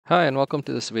Hi and welcome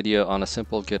to this video on a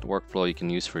simple Git workflow you can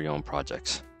use for your own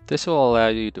projects. This will allow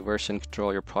you to version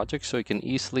control your project so you can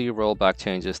easily roll back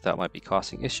changes that might be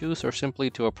causing issues or simply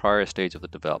to a prior stage of the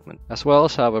development, as well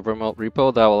as have a remote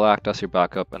repo that will act as your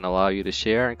backup and allow you to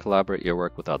share and collaborate your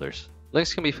work with others.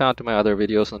 Links can be found to my other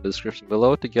videos in the description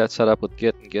below to get set up with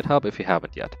Git and Github if you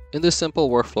haven't yet. In this simple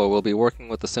workflow, we'll be working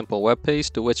with a simple web page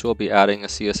to which we'll be adding a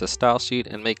CSS style sheet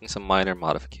and making some minor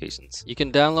modifications. You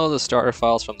can download the starter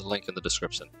files from the link in the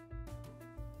description.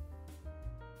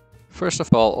 First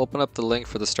of all, open up the link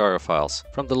for the starter files.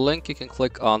 From the link, you can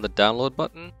click on the download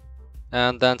button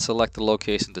and then select the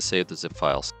location to save the zip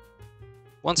files.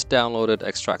 Once downloaded,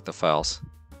 extract the files.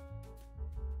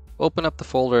 Open up the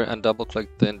folder and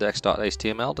double-click the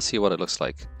index.html to see what it looks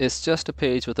like. It's just a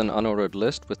page with an unordered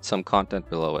list with some content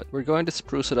below it. We're going to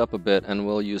spruce it up a bit and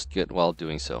we'll use Git while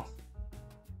doing so.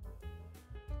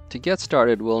 To get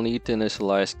started, we'll need to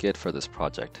initialize Git for this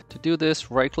project. To do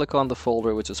this, right-click on the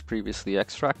folder which was previously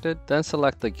extracted, then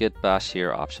select the Git bash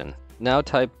here option. Now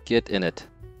type git init.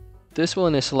 This will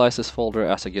initialize this folder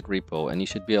as a Git repo, and you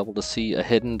should be able to see a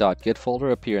hidden .git folder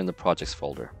appear in the projects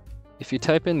folder. If you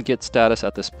type in git status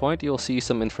at this point, you'll see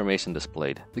some information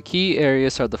displayed. The key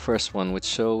areas are the first one, which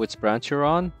show which branch you're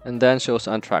on, and then shows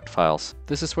untracked files.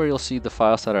 This is where you'll see the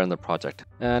files that are in the project.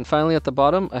 And finally at the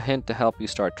bottom, a hint to help you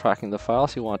start tracking the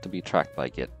files you want to be tracked by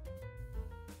Git.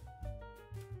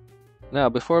 Now,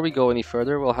 before we go any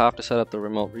further, we'll have to set up the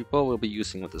remote repo we'll be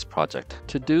using with this project.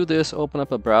 To do this, open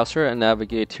up a browser and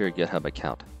navigate to your GitHub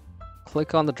account.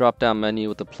 Click on the drop-down menu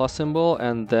with the plus symbol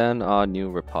and then on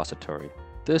New Repository.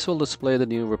 This will display the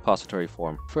new repository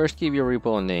form. First, give your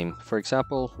repo a name, for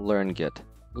example, Learn Git.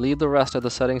 Leave the rest of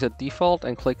the settings at default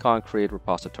and click on Create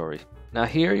Repository. Now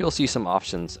here you'll see some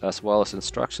options, as well as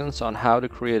instructions on how to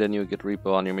create a new Git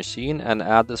repo on your machine and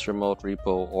add this remote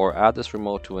repo or add this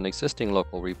remote to an existing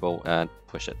local repo and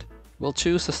push it. We'll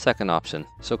choose the second option,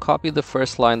 so copy the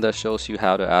first line that shows you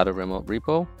how to add a remote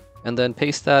repo, and then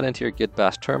paste that into your Git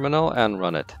bash terminal and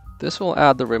run it. This will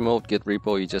add the remote Git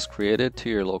repo you just created to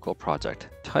your local project.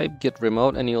 Type git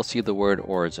remote and you'll see the word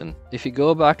origin. If you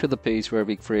go back to the page where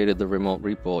we created the remote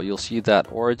repo, you'll see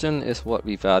that origin is what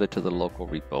we've added to the local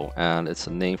repo, and it's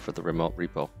a name for the remote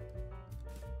repo.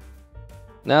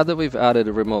 Now that we've added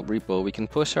a remote repo, we can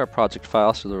push our project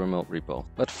files to the remote repo.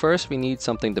 But first we need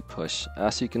something to push.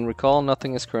 As you can recall,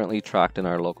 nothing is currently tracked in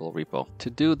our local repo. To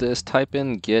do this, type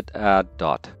in git add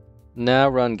dot. Now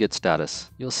run git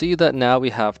status. You'll see that now we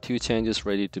have two changes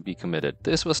ready to be committed.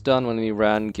 This was done when we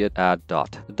ran git add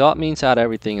dot. The dot means add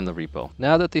everything in the repo.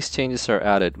 Now that these changes are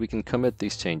added, we can commit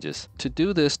these changes. To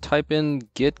do this, type in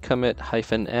git commit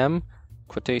 -m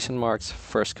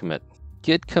 (first commit).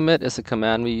 Git commit is a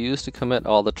command we use to commit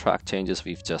all the track changes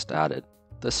we've just added.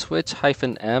 The switch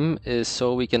 -m is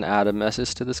so we can add a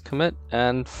message to this commit,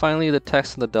 and finally the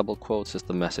text in the double quotes is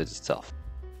the message itself.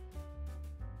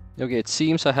 Okay, it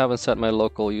seems I haven't set my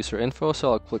local user info,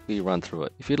 so I'll quickly run through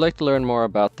it. If you'd like to learn more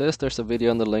about this, there's a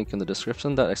video in the link in the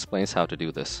description that explains how to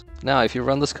do this. Now, if you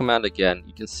run this command again,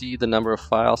 you can see the number of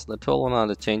files and the total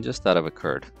amount of changes that have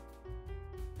occurred.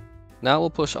 Now we'll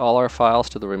push all our files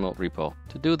to the remote repo.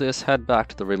 To do this, head back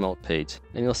to the remote page,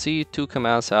 and you'll see two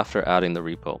commands after adding the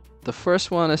repo. The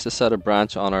first one is to set a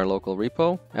branch on our local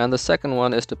repo, and the second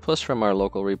one is to push from our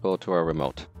local repo to our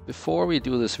remote. Before we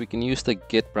do this, we can use the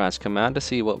git branch command to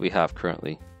see what we have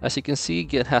currently. As you can see,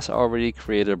 Git has already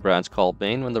created a branch called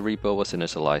main when the repo was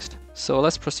initialized. So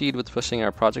let's proceed with pushing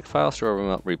our project files to our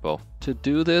remote repo. To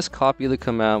do this, copy the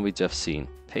command we just seen,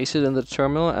 paste it in the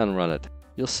terminal and run it.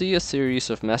 You'll see a series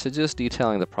of messages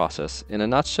detailing the process. In a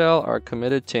nutshell, our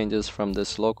committed changes from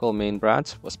this local main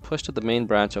branch was pushed to the main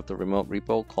branch of the remote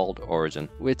repo called origin,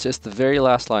 which is the very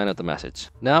last line of the message.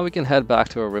 Now we can head back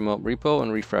to our remote repo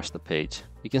and refresh the page.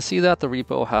 You can see that the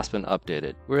repo has been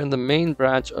updated. We're in the main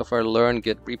branch of our Learn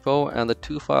Git repo, and the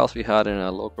two files we had in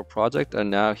our local project are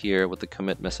now here with the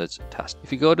commit message attached.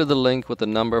 If you go to the link with the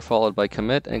number followed by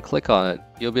commit and click on it,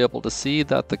 you'll be able to see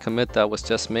that the commit that was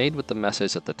just made with the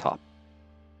message at the top.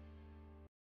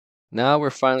 Now we're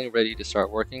finally ready to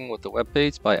start working with the web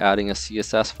page by adding a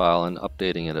CSS file and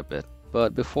updating it a bit.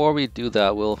 But before we do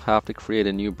that, we'll have to create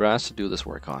a new branch to do this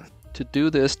work on. To do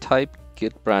this, type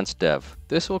git branch dev.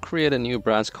 This will create a new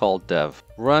branch called dev.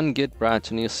 Run git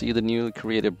branch and you'll see the newly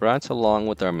created branch along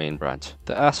with our main branch.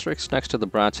 The asterisk next to the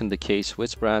branch indicates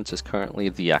which branch is currently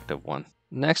the active one.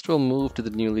 Next, we'll move to the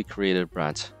newly created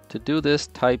branch. To do this,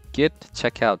 type git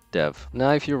checkout dev.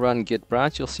 Now if you run git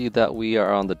branch, you'll see that we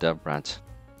are on the dev branch.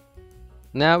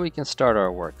 Now we can start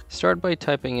our work. Start by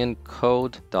typing in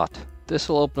code dot. This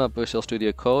will open up Visual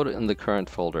Studio Code in the current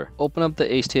folder. Open up the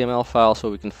HTML file so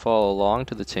we can follow along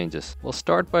to the changes. We'll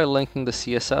start by linking the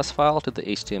CSS file to the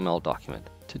HTML document.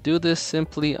 To do this,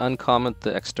 simply uncomment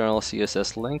the external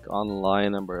CSS link on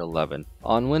line number 11.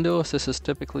 On Windows, this is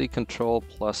typically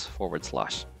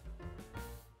Ctrl+//.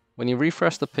 When you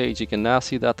refresh the page, you can now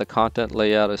see that the content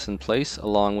layout is in place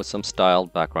along with some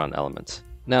styled background elements.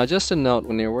 Now, just a note,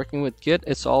 when you're working with Git,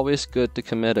 it's always good to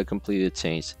commit a completed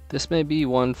change. This may be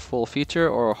one full feature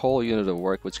or a whole unit of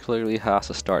work which clearly has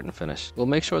a start and finish. We'll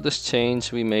make sure this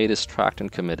change we made is tracked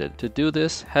and committed. To do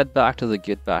this, head back to the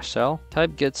Git bash shell,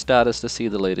 type git status to see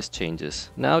the latest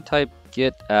changes. Now type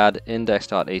git add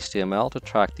index.html to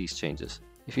track these changes.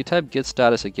 If you type git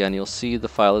status again, you'll see the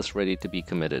file is ready to be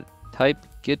committed. Type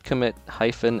git commit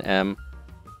 -m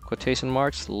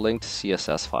linked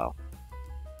CSS file.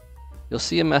 You'll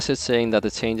see a message saying that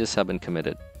the changes have been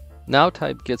committed. Now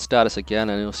type git status again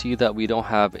and you'll see that we don't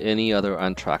have any other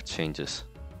untracked changes.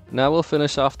 Now we'll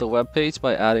finish off the web page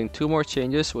by adding 2 more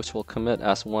changes which we'll commit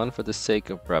as one for the sake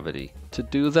of brevity. To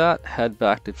do that, head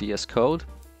back to VS Code,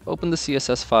 open the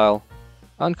CSS file,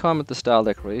 uncomment the style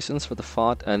decorations for the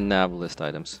font and nav list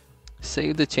items.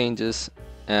 Save the changes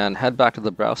and head back to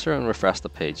the browser and refresh the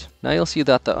page. Now you'll see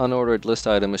that the unordered list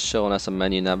item is shown as a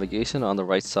menu navigation on the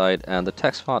right side and the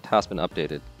text font has been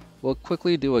updated. We'll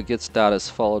quickly do a git status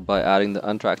followed by adding the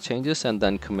untracked changes and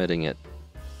then committing it.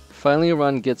 Finally,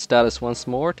 run git status once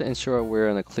more to ensure we're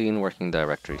in a clean working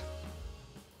directory.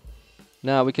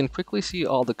 Now we can quickly see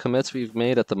all the commits we've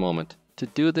made at the moment. To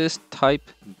do this, type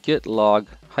git log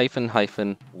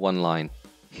 --one line.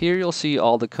 Here you'll see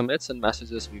all the commits and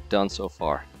messages we've done so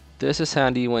far. This is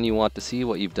handy when you want to see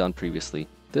what you've done previously.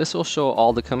 This will show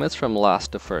all the commits from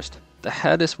last to first. The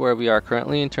head is where we are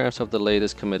currently in terms of the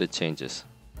latest committed changes.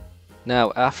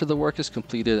 Now, after the work is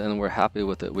completed and we're happy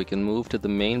with it, we can move to the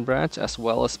main branch as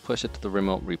well as push it to the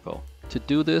remote repo. To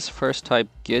do this, first type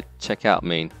git checkout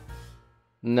main.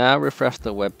 Now refresh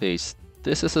the web page.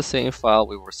 This is the same file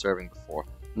we were serving before.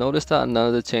 Notice that none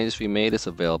of the changes we made is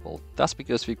available. That's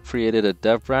because we created a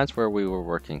dev branch where we were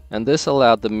working, and this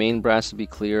allowed the main branch to be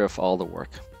clear of all the work.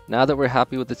 Now that we're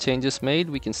happy with the changes made,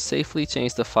 we can safely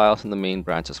change the files in the main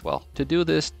branch as well. To do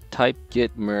this, type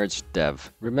git merge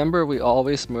dev. Remember, we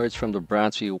always merge from the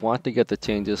branch we want to get the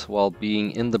changes while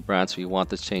being in the branch we want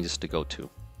the changes to go to.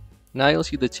 Now you'll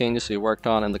see the changes we worked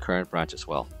on in the current branch as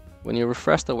well. When you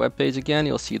refresh the web page again,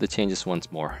 you'll see the changes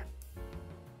once more.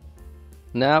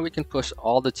 Now we can push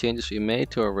all the changes we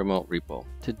made to our remote repo.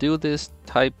 To do this,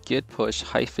 type git push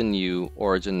 -u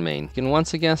origin main. You can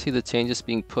once again see the changes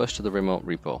being pushed to the remote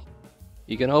repo.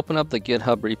 You can open up the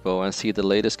GitHub repo and see the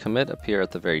latest commit appear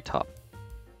at the very top.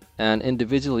 And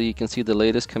individually you can see the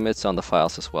latest commits on the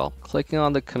files as well. Clicking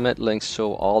on the commit links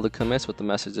show all the commits with the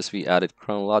messages we added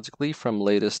chronologically from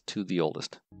latest to the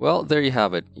oldest. Well, there you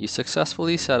have it. You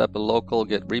successfully set up a local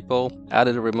Git repo,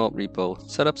 added a remote repo,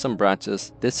 set up some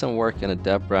branches, did some work in a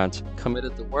dev branch,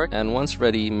 committed the work, and once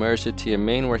ready, merged it to your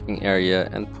main working area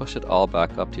and push it all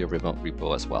back up to your remote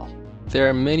repo as well. There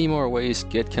are many more ways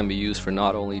Git can be used for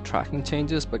not only tracking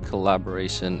changes, but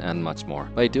collaboration and much more.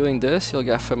 By doing this, you'll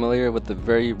get familiar with the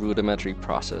very rudimentary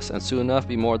process and soon enough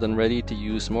be more than ready to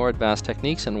use more advanced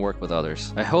techniques and work with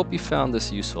others. I hope you found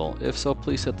this useful. If so,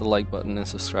 please hit the like button and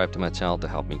subscribe to my channel to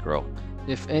help me grow.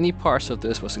 If any parts of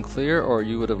this wasn't clear or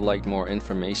you would have liked more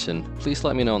information, please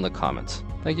let me know in the comments.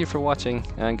 Thank you for watching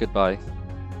and goodbye.